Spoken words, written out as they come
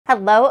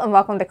Hello and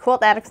welcome to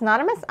Quilt Addicts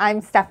Anonymous. I'm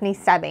Stephanie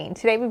Soebbing.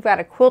 Today we've got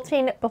a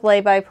quilting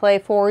play-by-play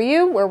for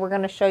you where we're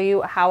going to show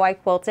you how I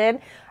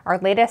quilted our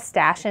latest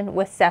Stashin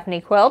with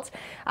Stephanie quilt.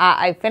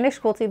 I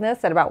finished quilting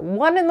this at about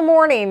 1 in the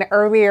morning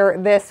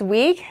earlier this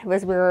week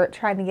as we were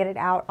trying to get it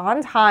out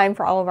on time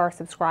for all of our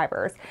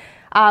subscribers.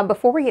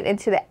 Before we get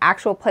into the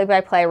actual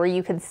play-by-play where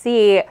you can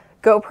see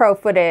GoPro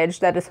footage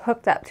that is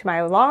hooked up to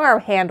my long arm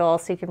handle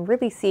so you can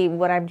really see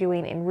what I'm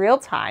doing in real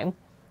time,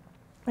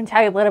 and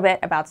tell you a little bit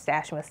about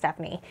Stashin with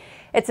Stephanie.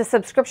 It's a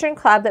subscription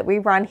club that we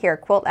run here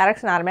at Quilt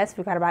Addicts Anonymous.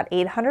 We've got about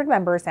 800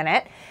 members in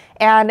it,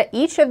 and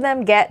each of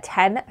them get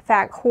 10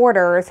 fat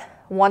quarters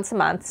once a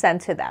month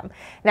sent to them.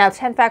 Now,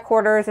 10 fat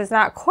quarters is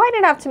not quite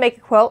enough to make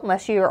a quilt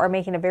unless you are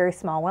making a very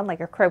small one,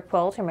 like a crib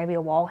quilt or maybe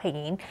a wall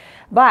hanging.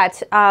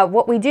 But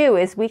what we do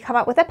is we come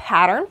up with a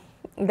pattern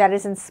that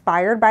is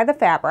inspired by the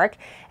fabric,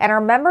 and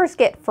our members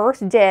get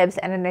first dibs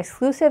and an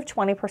exclusive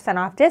 20%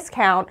 off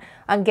discount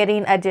on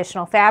getting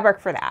additional fabric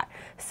for that.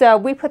 So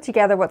we put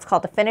together what's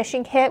called the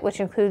finishing kit, which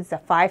includes the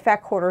 5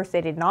 fat quarters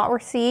they did not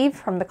receive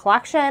from the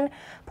collection,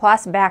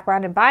 plus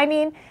background and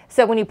binding.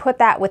 So when you put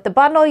that with the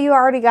bundle you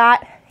already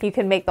got, you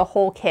can make the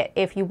whole kit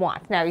if you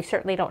want. Now, you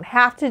certainly don't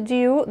have to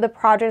do the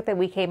project that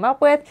we came up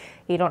with.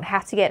 You don't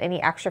have to get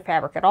any extra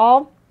fabric at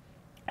all.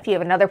 If you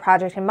have another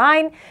project in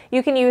mind,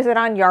 you can use it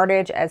on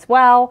yardage as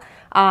well.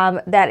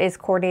 That is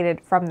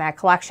coordinated from that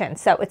collection.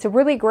 So it's a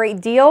really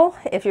great deal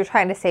if you're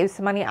trying to save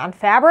some money on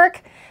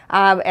fabric,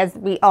 as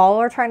we all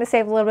are trying to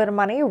save a little bit of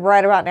money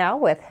right about now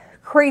with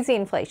crazy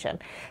inflation.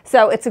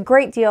 So it's a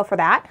great deal for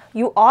that.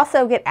 You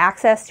also get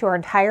access to our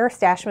entire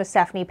Stashin with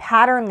Stephanie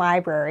pattern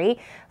library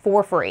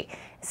for free.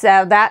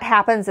 So that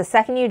happens the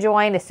second you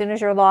join. As soon as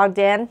you're logged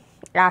in,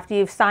 after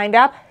you've signed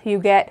up, you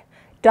get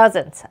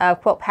dozens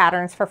of quilt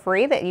patterns for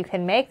free that you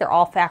can make. They're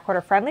all fat quarter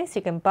friendly, so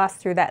you can bust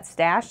through that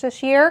stash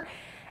this year.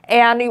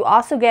 And you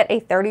also get a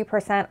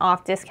 30%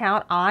 off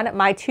discount on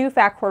my 2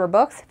 fat quarter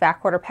books,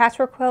 Fat Quarter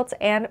Patchwork Quilts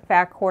and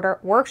Fat Quarter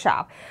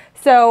Workshop.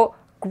 So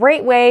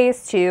great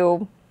ways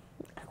to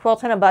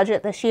quilt on a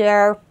budget this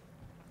year,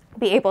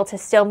 be able to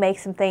still make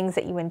some things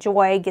that you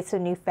enjoy, get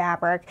some new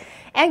fabric,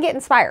 and get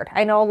inspired.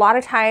 I know a lot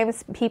of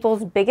times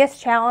people's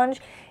biggest challenge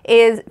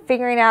is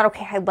figuring out,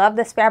 okay, I love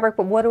this fabric,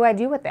 but what do I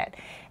do with it?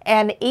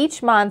 And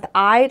each month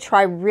I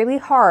try really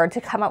hard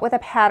to come up with a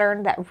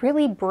pattern that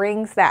really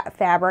brings that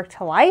fabric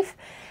to life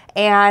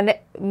and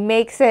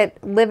makes it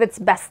live its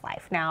best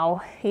life.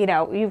 Now, you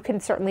know, you can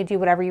certainly do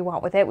whatever you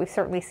want with it. We've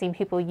certainly seen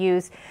people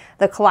use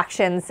the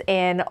collections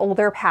in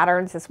older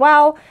patterns as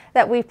well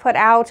that we've put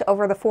out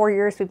over the 4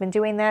 years we've been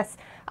doing this.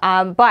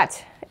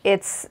 But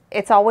it's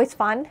always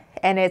fun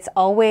and it's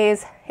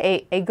always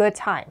a good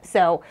time.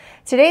 So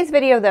today's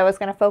video though is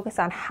going to focus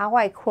on how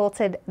I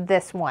quilted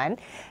this one,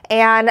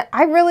 and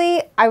I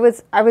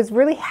was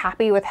really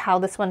happy with how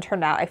this one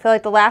turned out. I feel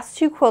like the last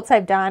 2 quilts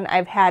I've done,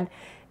 I've had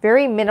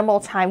very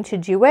minimal time to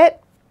do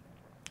it,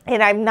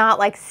 and I'm not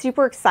like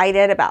super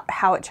excited about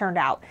how it turned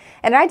out.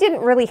 And I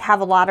didn't really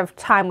have a lot of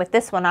time with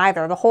this one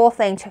either. The whole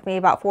thing took me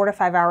about 4 to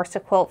 5 hours to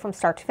quilt from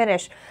start to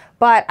finish,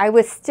 but I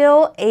was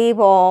still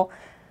able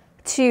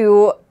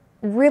to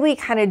really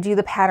kind of do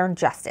the pattern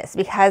justice,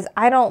 because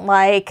I don't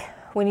like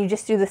when you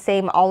just do the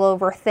same all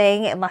over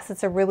thing unless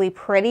it's a really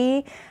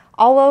pretty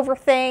all over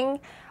thing,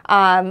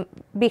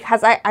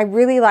 because I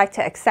really like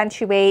to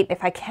accentuate,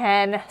 if I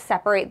can,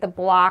 separate the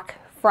block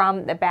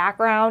from the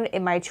background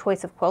in my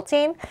choice of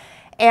quilting.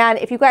 And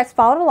if you guys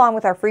followed along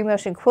with our free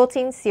motion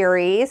quilting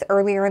series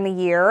earlier in the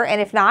year, and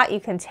if not, you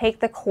can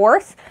take the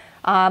course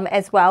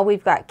as well.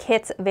 We've got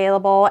kits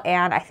available,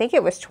 and I think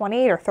it was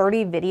 28 or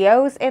 30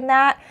 videos in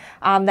that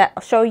that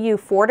show you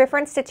 4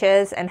 different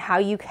stitches and how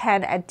you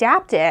can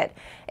adapt it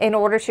in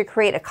order to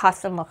create a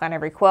custom look on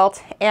every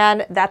quilt.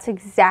 And that's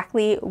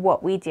exactly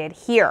what we did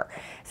here.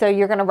 So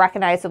you're going to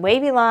recognize the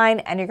wavy line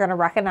and you're going to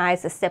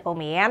recognize the stipple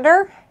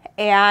meander.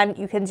 And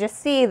you can just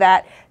see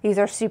that these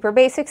are super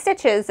basic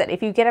stitches that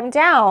if you get them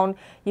down,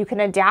 you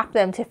can adapt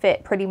them to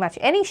fit pretty much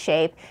any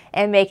shape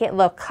and make it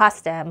look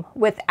custom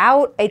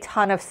without a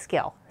ton of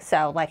skill.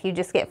 So like you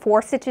just get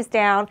 4 stitches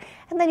down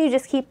and then you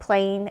just keep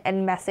playing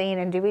and messing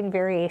and doing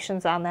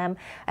variations on them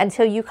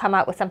until you come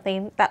out with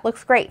something that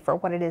looks great for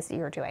what it is that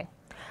you're doing.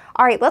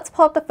 All right, let's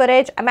pull up the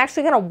footage. I'm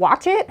actually going to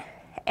watch it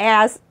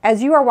as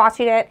you are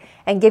watching it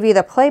and give you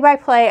the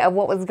play-by-play of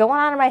what was going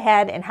on in my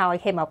head and how I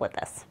came up with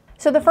this.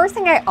 So the first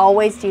thing I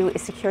always do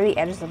is secure the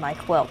edges of my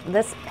quilt.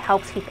 This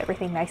helps keep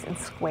everything nice and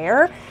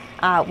square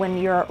when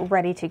you're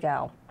ready to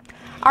go.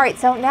 All right,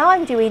 so now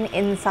I'm doing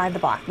inside the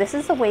block. This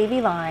is the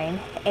wavy line,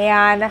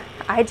 and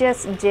I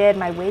just did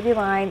my wavy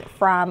line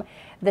from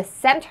the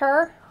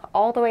center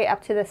all the way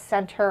up to the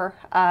center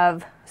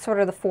of sort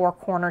of the 4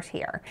 corners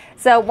here.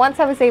 So once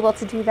I was able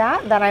to do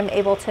that, then I'm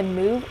able to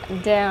move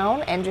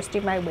down and just do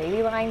my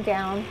wavy line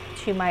down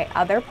to my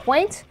other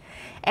point.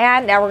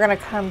 And now we're going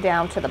to come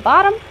down to the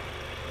bottom,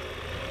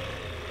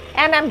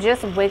 and I'm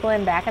just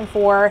wiggling back and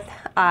forth.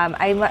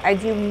 I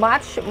do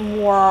much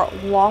more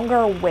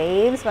longer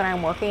waves when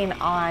I'm working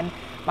on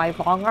my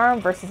long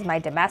arm versus my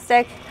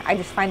domestic. I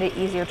just find it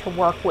easier to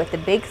work with the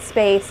big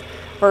space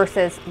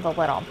versus the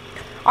little.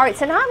 All right,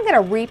 so now I'm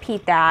gonna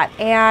repeat that,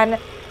 and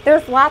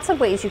there's lots of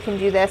ways you can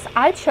do this.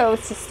 I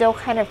chose to still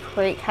kind of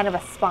create kind of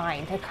a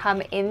spine to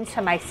come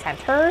into my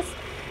centers,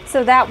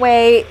 so that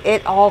way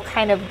it all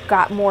kind of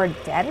got more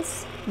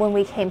dense when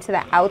we came to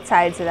the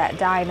outsides of that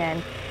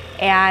diamond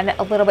and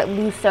a little bit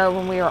looser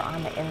when we were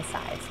on the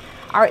insides.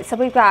 All right, so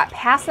we've got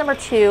pass number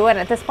 2, and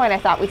at this point I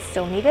thought we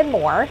still needed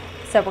more,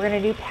 so we're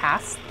gonna do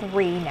pass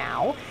 3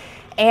 now.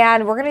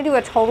 And we're gonna do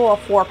a total of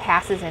 4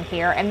 passes in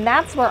here, and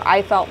that's where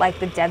I felt like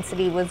the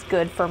density was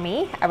good for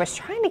me. I was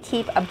trying to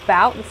keep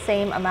about the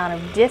same amount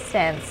of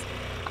distance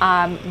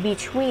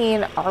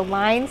between our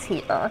lines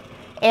here.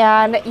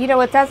 And you know,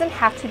 it doesn't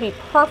have to be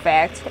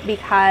perfect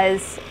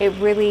because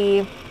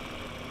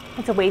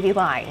it's a wavy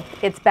line.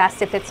 It's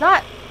best if it's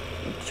not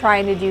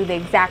trying to do the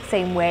exact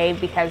same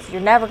wave, because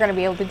you're never gonna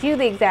be able to do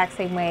the exact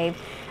same wave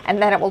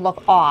and then it will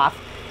look off.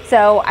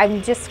 So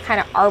I'm just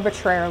kind of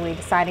arbitrarily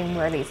deciding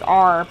where these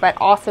are, but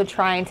also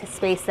trying to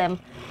space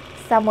them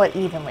somewhat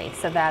evenly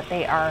so that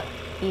they are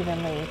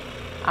evenly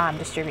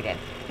distributed.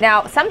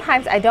 Now,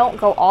 sometimes I don't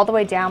go all the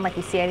way down. Like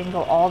you see, I didn't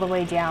go all the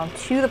way down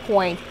to the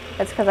point.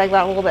 That's because I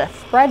got a little bit of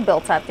thread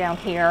built up down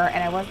here,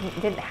 and I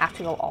didn't have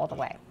to go all the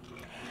way.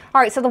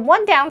 All right, so the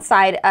one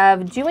downside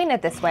of doing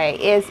it this way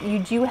is you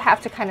do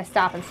have to kind of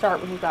stop and start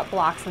when you've got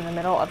blocks in the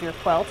middle of your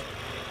quilt,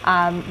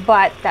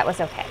 but that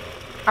was okay.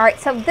 All right,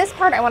 so this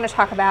part I want to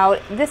talk about,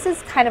 this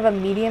is kind of a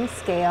medium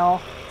scale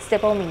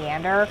stipple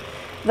meander.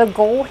 The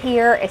goal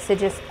here is to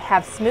just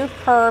have smooth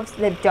curves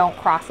that don't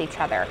cross each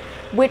other,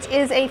 which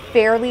is a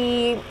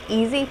fairly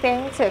easy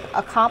thing to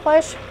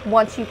accomplish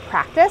once you've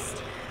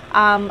practiced.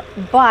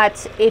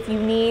 But if you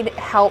need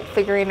help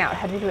figuring out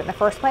how to do it in the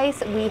first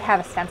place, we have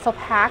a stencil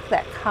pack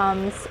that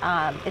comes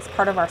as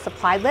part of our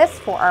supply list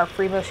for our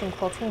free motion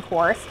quilting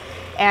course,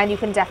 and you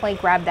can definitely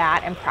grab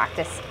that and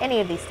practice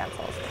any of these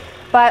stencils.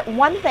 But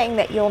one thing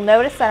that you'll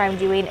notice that I'm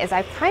doing is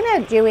I'm kind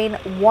of doing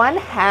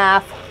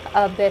 1/2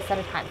 of this at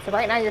a time. So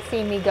right now you're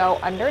seeing me go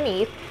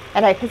underneath,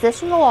 and I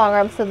position the long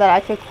arm so that I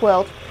could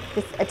quilt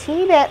just a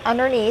teeny bit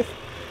underneath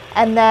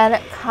and then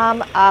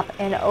come up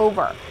and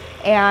over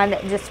and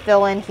just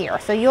fill in here.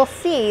 So you'll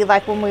see,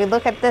 like when we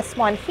look at this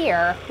one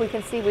here, we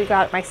can see we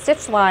got my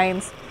stitch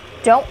lines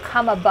don't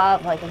come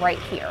above like right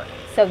here.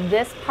 So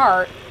this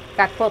part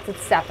got quilted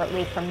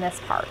separately from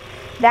this part.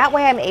 That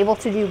way I'm able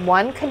to do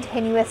one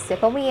continuous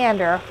stipple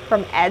meander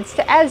from edge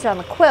to edge on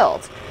the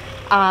quilt,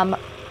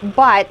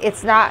 but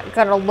it's not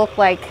gonna look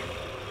like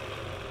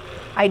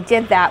I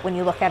did that when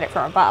you look at it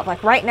from above.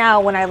 Like right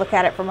now when I look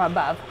at it from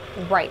above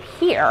right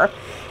here,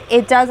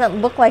 it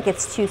doesn't look like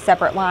it's 2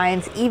 separate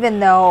lines, even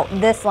though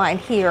this line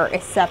here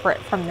is separate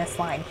from this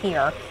line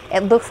here.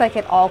 It looks like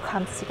it all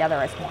comes together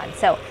as one.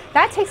 So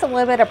that takes a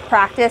little bit of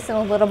practice and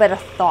a little bit of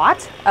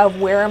thought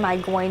of where am I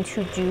going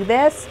to do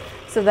this,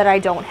 so that I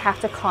don't have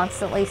to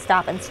constantly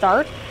stop and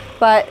start.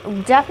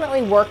 But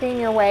definitely working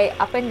your way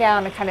up and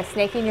down and kind of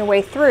snaking your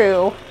way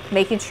through,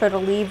 making sure to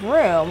leave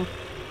room,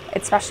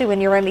 especially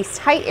when you're in these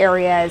tight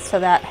areas, so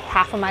that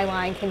half of my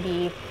line can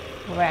be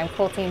when I'm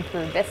quilting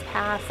through this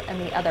pass and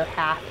the other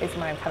half is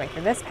when I'm coming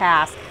through this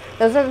pass.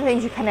 Those are the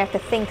things you kind of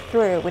have to think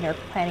through when you're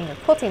planning your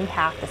quilting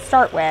path to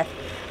start with.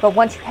 But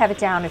once you have it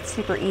down, it's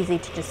super easy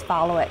to just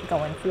follow it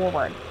going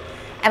forward.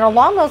 And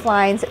along those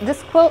lines,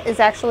 this quilt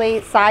is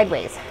actually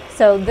sideways.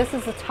 So this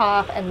is the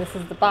top and this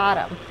is the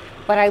bottom,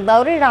 but I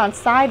loaded it on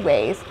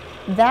sideways.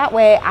 That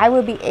way I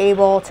would be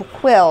able to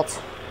quilt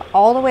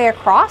all the way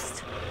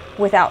across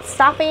without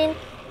stopping,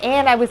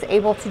 and I was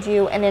able to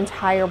do an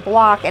entire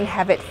block and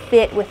have it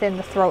fit within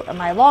the throat of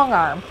my long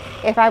arm.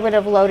 If I would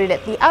have loaded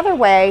it the other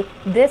way,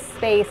 this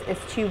space is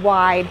too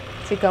wide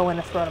to go in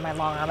the throat of my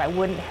long arm. I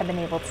wouldn't have been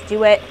able to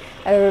do it.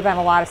 There would have been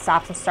a lot of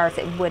stops and starts.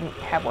 It wouldn't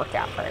have worked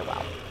out very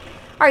well.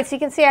 All right, so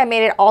you can see I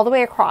made it all the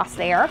way across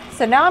there.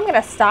 So now I'm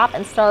gonna stop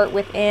and start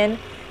within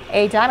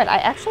a diamond. I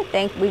actually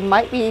think we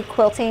might be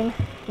quilting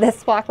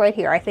this block right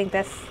here. I think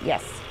this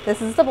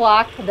is the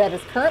block that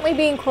is currently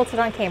being quilted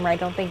on camera. I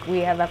don't think we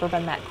have ever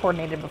been that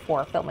coordinated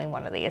before filming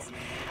one of these.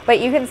 But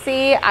you can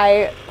see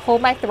I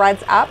pulled my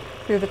threads up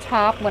through the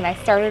top when I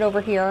started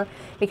over here,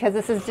 because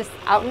this is just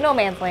out in no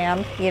man's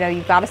land. You know,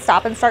 you've got to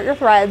stop and start your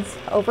threads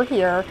over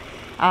here.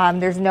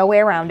 There's no way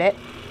around it.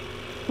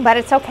 But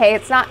it's okay,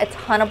 it's not a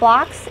ton of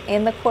blocks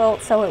in the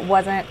quilt, so it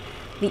wasn't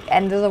the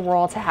end of the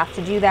world to have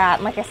to do that.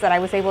 And like I said, I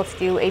was able to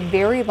do a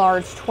very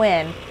large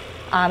twin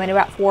in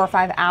about 4 or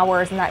 5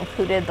 hours, and that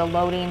included the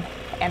loading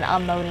and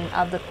unloading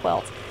of the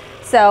quilt.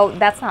 So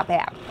that's not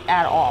bad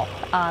at all,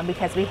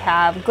 because we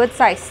have good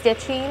size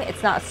stitching.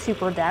 It's not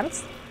super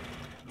dense.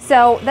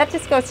 So that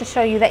just goes to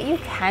show you that you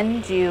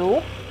can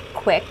do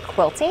quick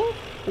quilting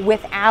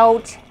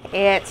without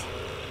it,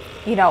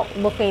 you know,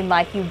 looking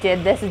like you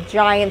did this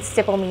giant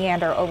stipple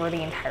meander over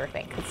the entire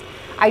thing.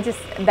 Because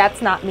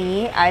that's not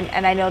me.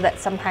 And I know that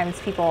sometimes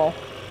people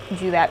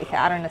do that because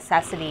out of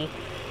necessity.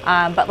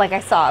 But like I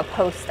saw a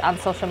post on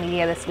social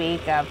media this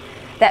week of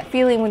that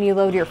feeling when you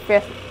load your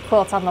 5th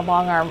quilt on the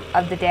long arm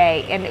of the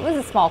day. And it was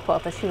a small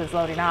quilt that she was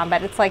loading on,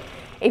 but it's like,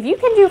 If you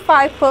can do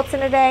 5 quilts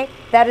in a day,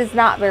 that is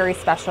not very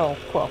special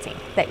quilting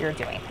that you're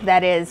doing.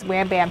 That is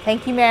wham bam,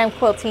 thank you ma'am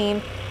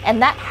quilting,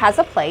 and that has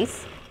a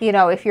place. You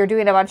know, if you're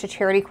doing a bunch of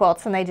charity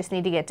quilts and they just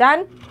need to get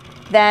done,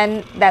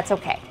 then that's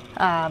okay.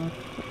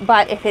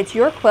 But if it's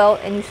your quilt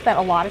and you spent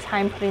a lot of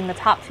time putting the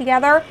top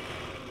together,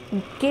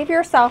 give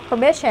yourself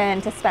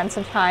permission to spend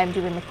some time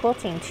doing the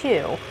quilting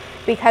too,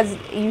 because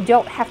you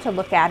don't have to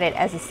look at it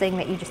as this thing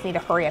that you just need to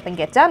hurry up and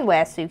get done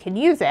with so you can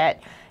use it.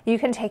 You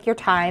can take your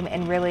time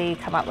and really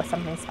come up with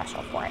something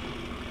special for it.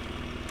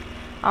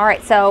 All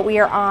right, so we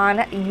are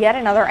on yet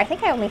another, I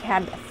think I only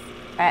had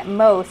at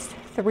most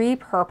 3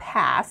 per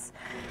pass.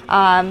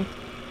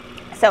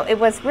 So it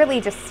was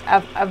really just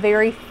a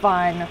very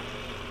fun,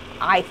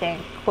 I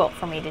think, quilt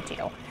for me to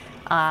do.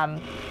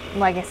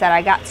 Like I said,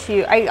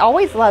 I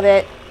always love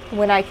it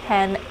when I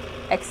can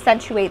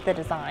accentuate the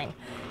design.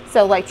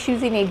 So like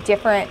choosing a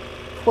different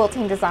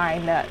quilting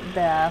design,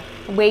 the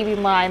wavy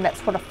line that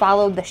sort of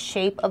followed the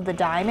shape of the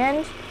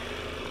diamond,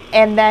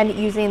 and then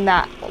using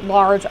that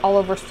large all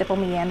over stipple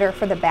meander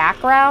for the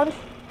background,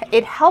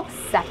 it helps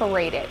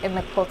separate it in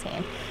the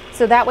quilting.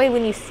 So that way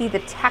when you see the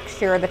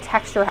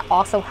texture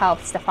also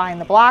helps define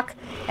the block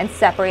and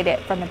separate it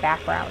from the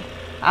background.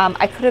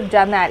 I could have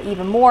done that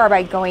even more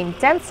by going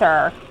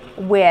denser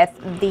with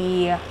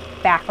the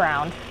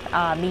background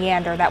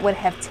meander. That would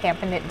have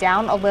tampened it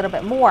down a little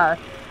bit more.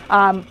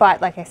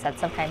 But like I said,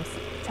 sometimes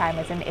time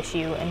is an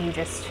issue and you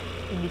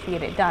need to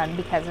get it done,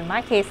 because in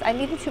my case, I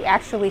needed to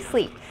actually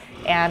sleep.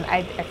 And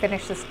I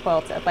finished this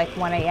quilt at like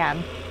 1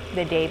 a.m.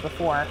 the day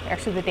before,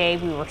 actually the day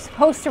we were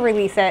supposed to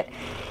release it,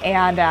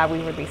 and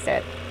we released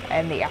it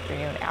in the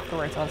afternoon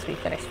afterwards once we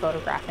finished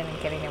photographing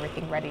and getting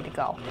everything ready to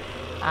go.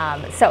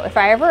 So if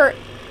I ever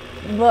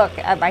look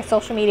at my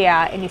social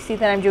media and you see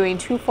that I'm doing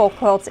 2 full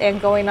quilts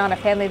and going on a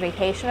family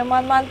vacation in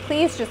 1 month,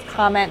 please just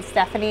comment,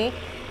 Stephanie,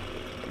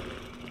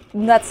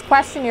 let's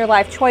question your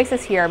life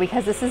choices here,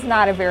 because this is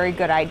not a very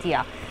good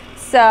idea.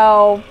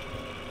 So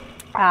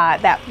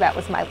that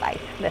was my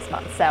life this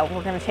month. So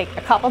we're going to take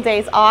a couple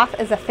days off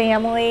as a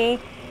family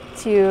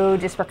to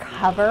just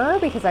recover,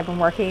 because I've been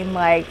working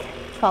like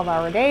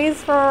 12-hour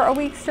days for a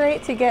week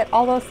straight to get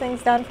all those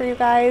things done for you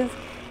guys.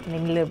 I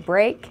need a little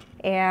break,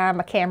 and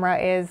my camera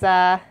is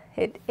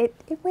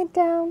it went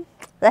down.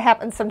 That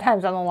happens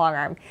sometimes on the long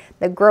arm.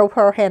 The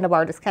GoPro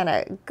handlebar just kind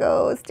of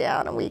goes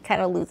down and we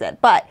kind of lose it.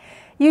 But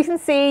you can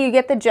see, you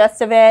get the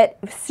gist of it.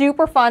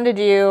 Super fun to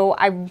do.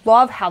 I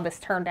love how this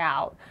turned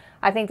out.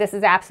 I think this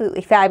is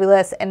absolutely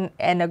fabulous and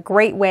a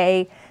great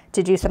way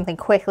to do something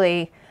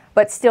quickly,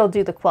 but still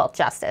do the quilt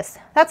justice.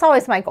 That's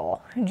always my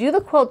goal. Do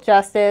the quilt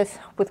justice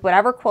with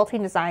whatever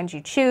quilting designs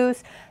you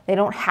choose. They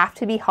don't have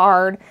to be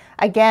hard.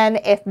 Again,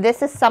 if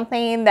this is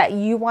something that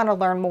you want to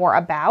learn more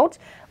about,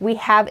 we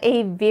have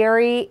a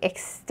very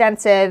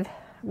extensive,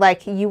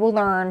 like, you will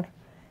learn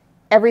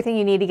everything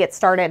you need to get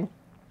started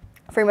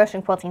free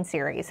motion quilting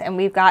series. And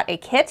we've got a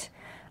kit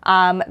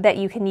that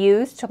you can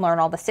use to learn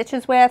all the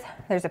stitches with.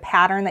 There's a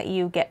pattern that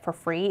you get for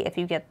free if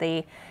you get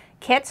the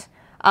kit.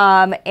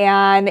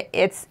 And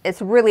it's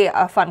really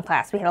a fun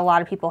class. We had a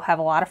lot of people have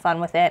a lot of fun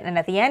with it. And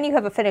at the end, you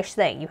have a finished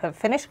thing. You have a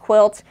finished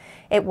quilt.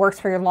 It works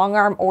for your long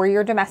arm or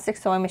your domestic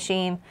sewing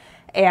machine.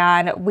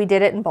 And we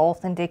did it in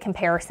both and did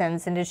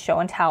comparisons and did show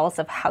and tells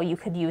of how you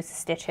could use the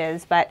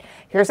stitches. But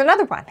here's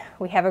another one.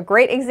 We have a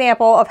great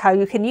example of how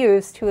you can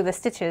use 2 of the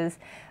stitches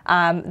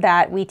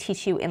that we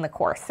teach you in the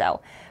course.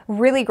 So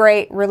really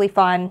great, really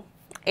fun,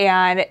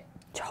 and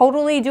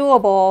totally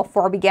doable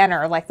for a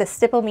beginner. Like the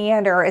stipple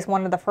meander is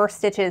one of the first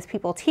stitches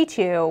people teach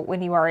you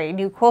when you are a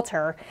new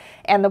quilter,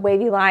 and the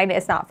wavy line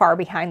is not far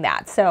behind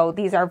that. So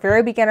these are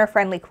very beginner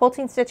friendly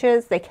quilting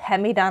stitches. They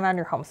can be done on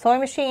your home sewing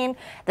machine.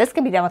 This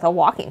can be done with a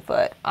walking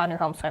foot on your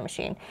home sewing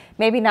machine.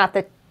 Maybe not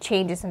the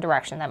changes in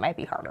direction, that might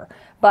be harder,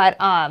 but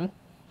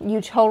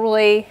you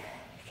totally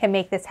can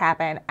make this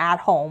happen at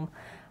home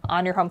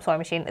on your home sewing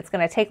machine. It's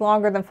going to take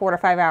longer than 4 to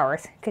 5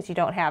 hours because you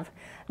don't have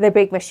the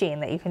big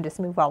machine that you can just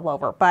move all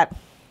over, but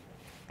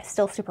it's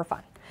still super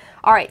fun.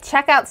 All right,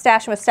 check out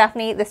Stashin with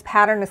Stephanie. This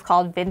pattern is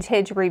called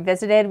Vintage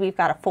Revisited. We've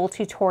got a full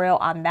tutorial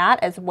on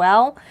that as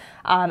well,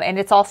 and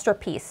it's all strip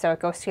piece, so it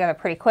goes together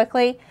pretty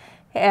quickly.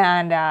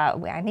 And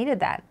I needed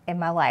that in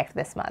my life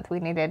this month.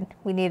 We needed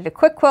a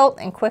quick quilt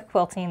and quick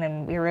quilting,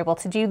 and we were able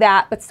to do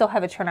that, but still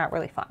have it turn out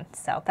really fun.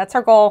 So that's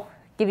our goal: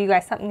 give you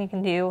guys something you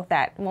can do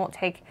that won't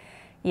take,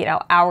 you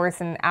know,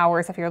 hours and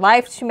hours of your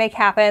life to make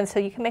happen, so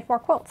you can make more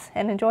quilts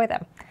and enjoy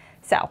them.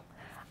 So,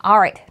 all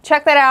right,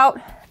 check that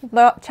out.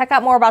 Check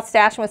out more about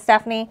Stashin with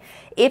Stephanie.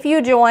 If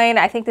you join,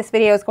 I think this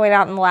video is going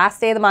out on the last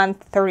day of the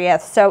month,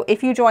 30th. So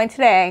if you join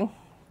today,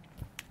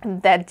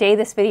 that day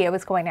this video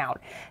is going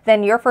out,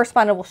 then your first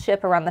bundle will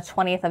ship around the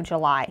 20th of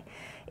July.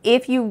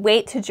 If you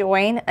wait to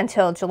join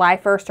until July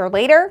 1st or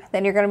later,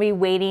 then you're going to be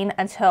waiting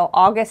until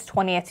August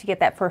 20th to get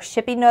that first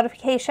shipping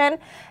notification.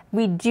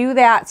 We do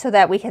that so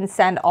that we can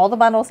send all the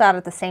bundles out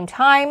at the same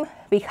time,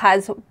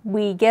 because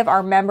we give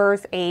our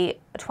members a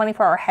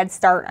 24-hour head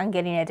start on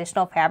getting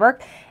additional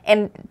fabric,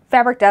 and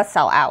fabric does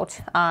sell out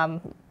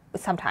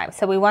sometimes.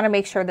 So we want to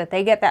make sure that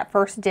they get that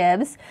first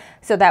dibs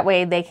so that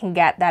way they can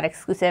get that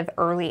exclusive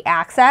early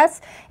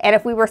access. And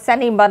if we were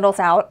sending bundles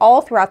out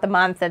all throughout the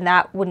month, then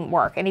that wouldn't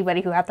work.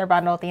 Anybody who had their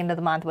bundle at the end of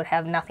the month would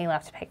have nothing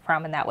left to pick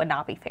from, and that would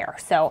not be fair.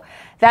 So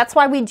that's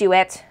why we do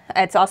it.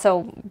 It's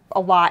also a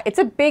lot. It's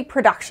a big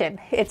production.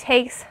 It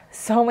takes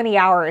so many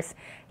hours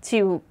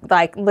to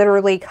like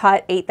literally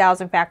cut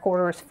 8,000 fat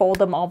quarters, fold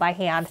them all by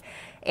hand,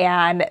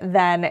 and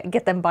then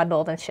get them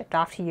bundled and shipped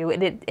off to you.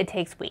 It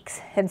takes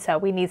weeks. And so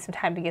we need some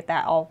time to get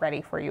that all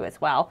ready for you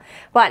as well.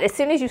 But as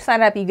soon as you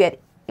sign up, you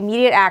get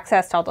immediate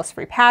access to all those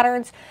free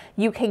patterns.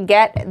 You can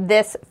get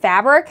this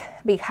fabric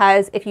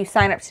because if you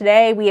sign up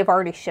today, we have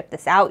already shipped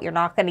this out. You're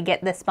not going to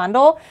get this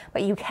bundle,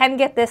 but you can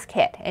get this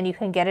kit, and you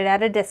can get it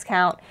at a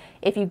discount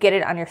if you get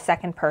it on your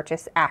second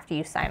purchase after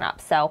you sign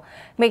up. So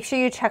make sure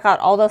you check out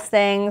all those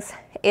things.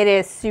 It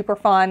is super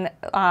fun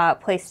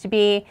place to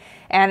be,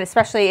 and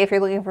especially if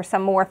you're looking for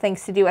some more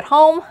things to do at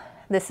home,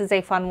 this is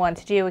a fun one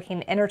to do. It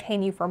can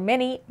entertain you for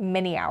many,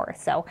 many hours.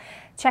 So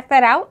check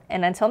that out,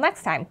 and until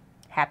next time,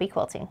 happy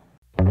quilting.